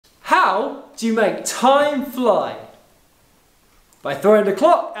How do you make time fly? By throwing the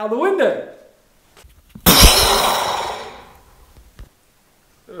clock out the window.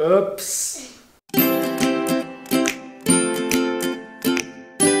 Oops.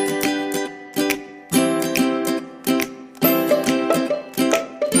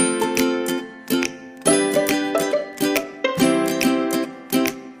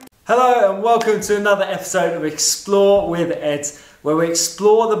 Hello and welcome to another episode of Explore with Ed, where we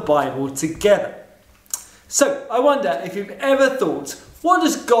explore the Bible together. So, I wonder if you've ever thought, what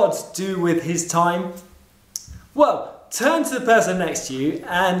does God do with his time? Well, turn to the person next to you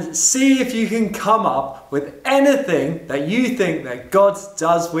and see if you can come up with anything that you think that God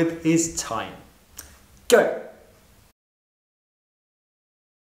does with his time. Go!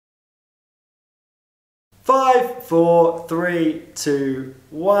 5, 4, 3, 2,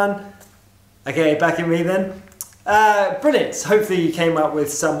 1. Okay, back at me then. Brilliant. Hopefully you came up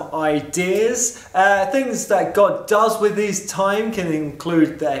with some ideas. Things that God does with his time can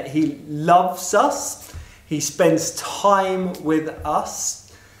include that he loves us. He spends time with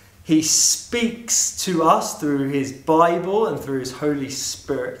us. He speaks to us through his Bible and through his Holy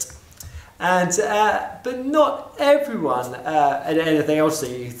Spirit. And but not everyone, and anything else that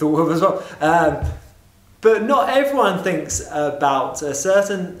you thought of as well. But not everyone thinks about a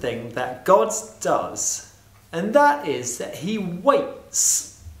certain thing that God does, and that is that he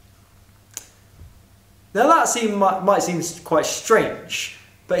waits. Now that might seem quite strange,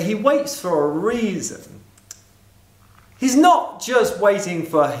 but he waits for a reason. He's not just waiting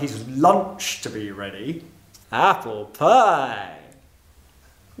for his lunch to be ready. Apple pie.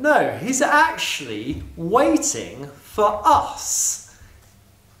 No, he's actually waiting for us.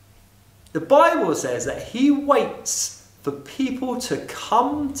 The Bible says that he waits for people to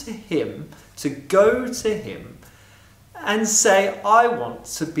come to him, to go to him, and say, I want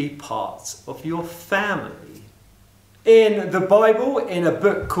to be part of your family. In the Bible, in a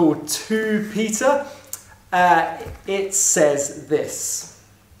book called 2 Peter, it says this.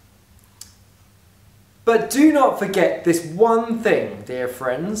 But do not forget this one thing, dear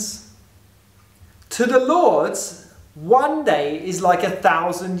friends. To the Lord, one day is like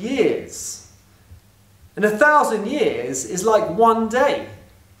 1,000 years. And 1,000 years is like one day.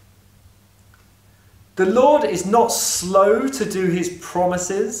 The Lord is not slow to do his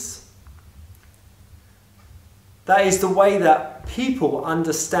promises. That is the way that people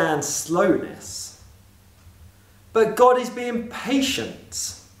understand slowness. But God is being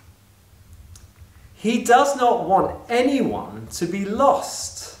patient. He does not want anyone to be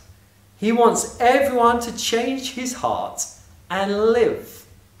lost. He wants everyone to change his heart and live.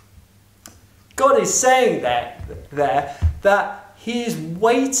 God is saying that he is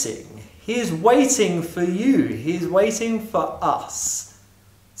waiting. He is waiting for you. He is waiting for us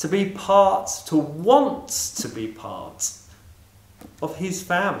to be part, to want to be part of his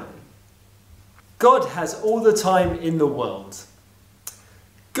family. God has all the time in the world.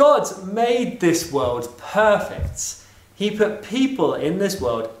 God made this world perfect. He put people in this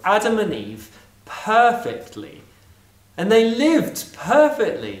world, Adam and Eve, perfectly. And they lived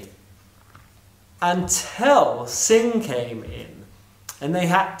perfectly until sin came in and they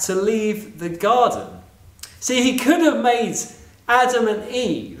had to leave the garden. See, he could have made Adam and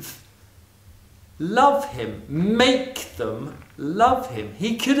Eve love him, make them love him.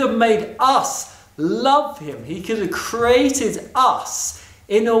 He could have made us love him. He could have created us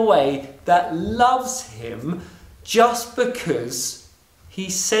in a way that loves him just because he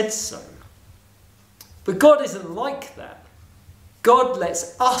said so. But God isn't like that. God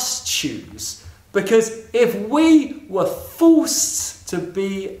lets us choose, because if we were forced to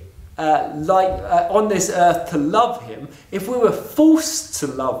be on this earth to love him, if we were forced to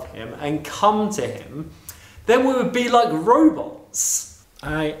love him and come to him, then we would be like robots.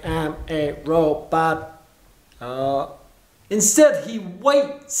 I am a robot. Instead, he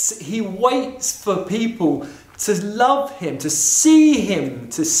waits for people to love him, to see him,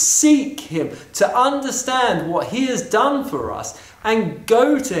 to seek him, to understand what he has done for us and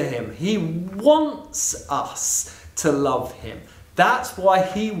go to him. He wants us to love him. That's why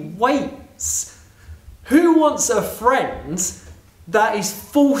he waits. Who wants a friend that is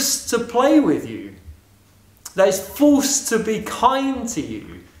forced to play with you? That is forced to be kind to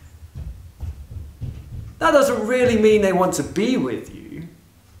you? That doesn't really mean they want to be with you.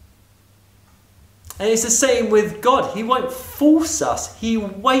 And it's the same with God. He won't force us. He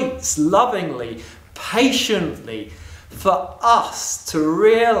waits lovingly, patiently for us to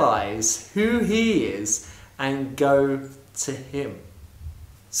realize who he is and go to him.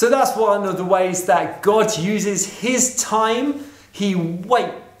 So that's one of the ways that God uses his time. He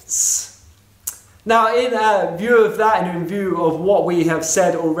waits. is. Now, in view of that, and in view of what we have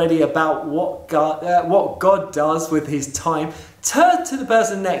said already about what God does with his time, turn to the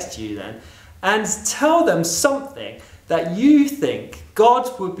person next to you then and tell them something that you think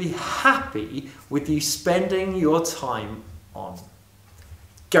God would be happy with you spending your time on.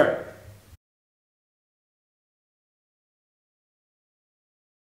 Go.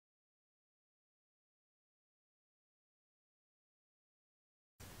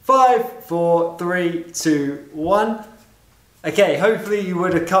 Five, four, three, two, one. Okay, hopefully you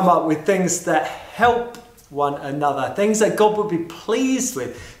would have come up with things that help one another, things that God would be pleased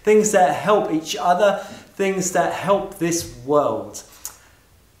with, things that help each other, things that help this world.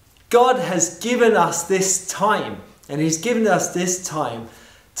 God has given us this time, and he's given us this time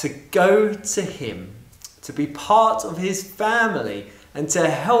to go to him, to be part of his family, and to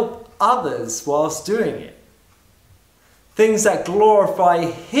help others whilst doing it. Things that glorify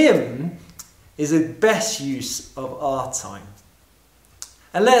him is the best use of our time.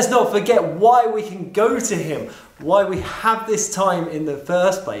 And let us not forget why we can go to him, why we have this time in the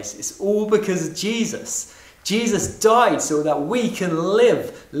first place. It's all because of Jesus. Jesus died so that we can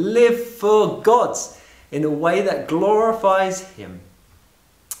live for God in a way that glorifies him.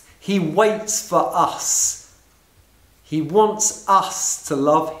 He waits for us. He wants us to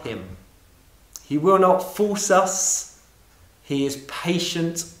love him. He will not force us. He is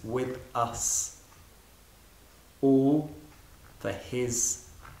patient with us, all for his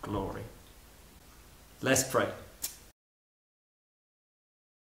glory. Let's pray.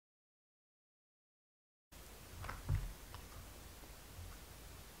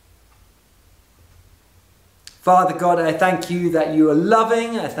 Father God, I thank you that you are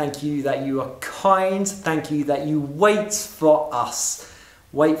loving. I thank you that you are kind. Thank you that you wait for us.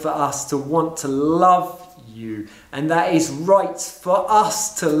 Wait for us to want to love you, and that is right for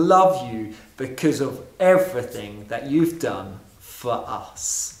us to love you because of everything that you've done for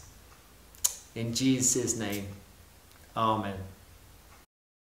us. In Jesus' name, amen.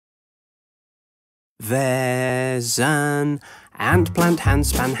 There's an ant, plant,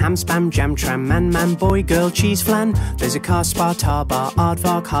 handspan, ham, spam, jam, tram, man, boy, girl, cheese, flan. There's a car, spa, tar, bar,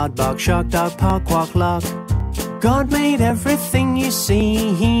 aardvark, hardbark, shark, dog, park, walk, lark. God made everything you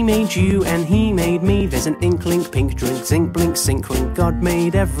see. He made you and he made me. There's an ink, link, pink drink, zinc, blink, sync, wink. God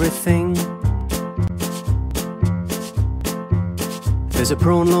made everything. There's a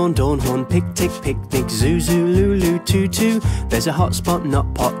prawn, lawn, dawn, horn, pick, tick, picnic, zoo, lulu, tutu. There's a hot spot,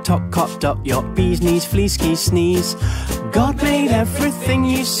 not pot, top, cot, dot, yacht, bees, knees, flea, ski, sneeze. God made everything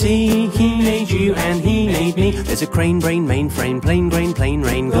you see. He made you and he made me. There's a crane, brain, mainframe, plain grain, plain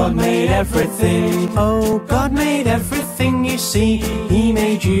rain. God made everything. Oh, God made everything you see. He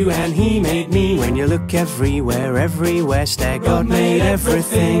made you and he made me. When you look everywhere, stare. God made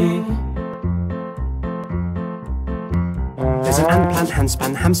everything. There's an ant, plant,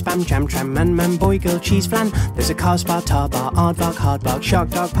 handspan, ham, spam, jam, tram, man, boy, girl, cheese, flan. There's a car, spa, tar, bar, aardvark, hardbark, shark,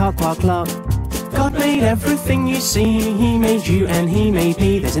 dog, park, walk, lark. God made everything you see. He made you and he made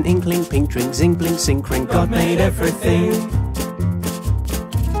me. There's an inkling, pink drink, zinc, blink, sync, ring. God made everything.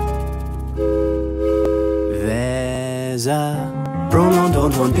 There's a prawn, lawn,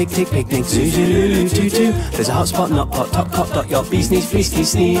 dawn, horn, pick, tick, picnic, zoo, lulu, tutu. There's a hot spot, not pot, top, cot, dot, yacht, bee, sneeze, flea, ski,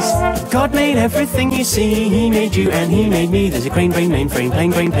 sneeze. God made everything you see. He made you and he made me. There's a crane, brain, mainframe,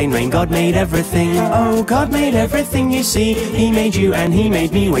 plain grain, plain rain. God made everything. Oh, God made everything you see. He made you and he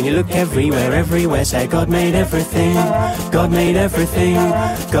made me. When you look everywhere, say God made everything. God made everything.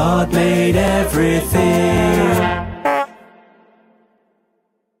 God made everything.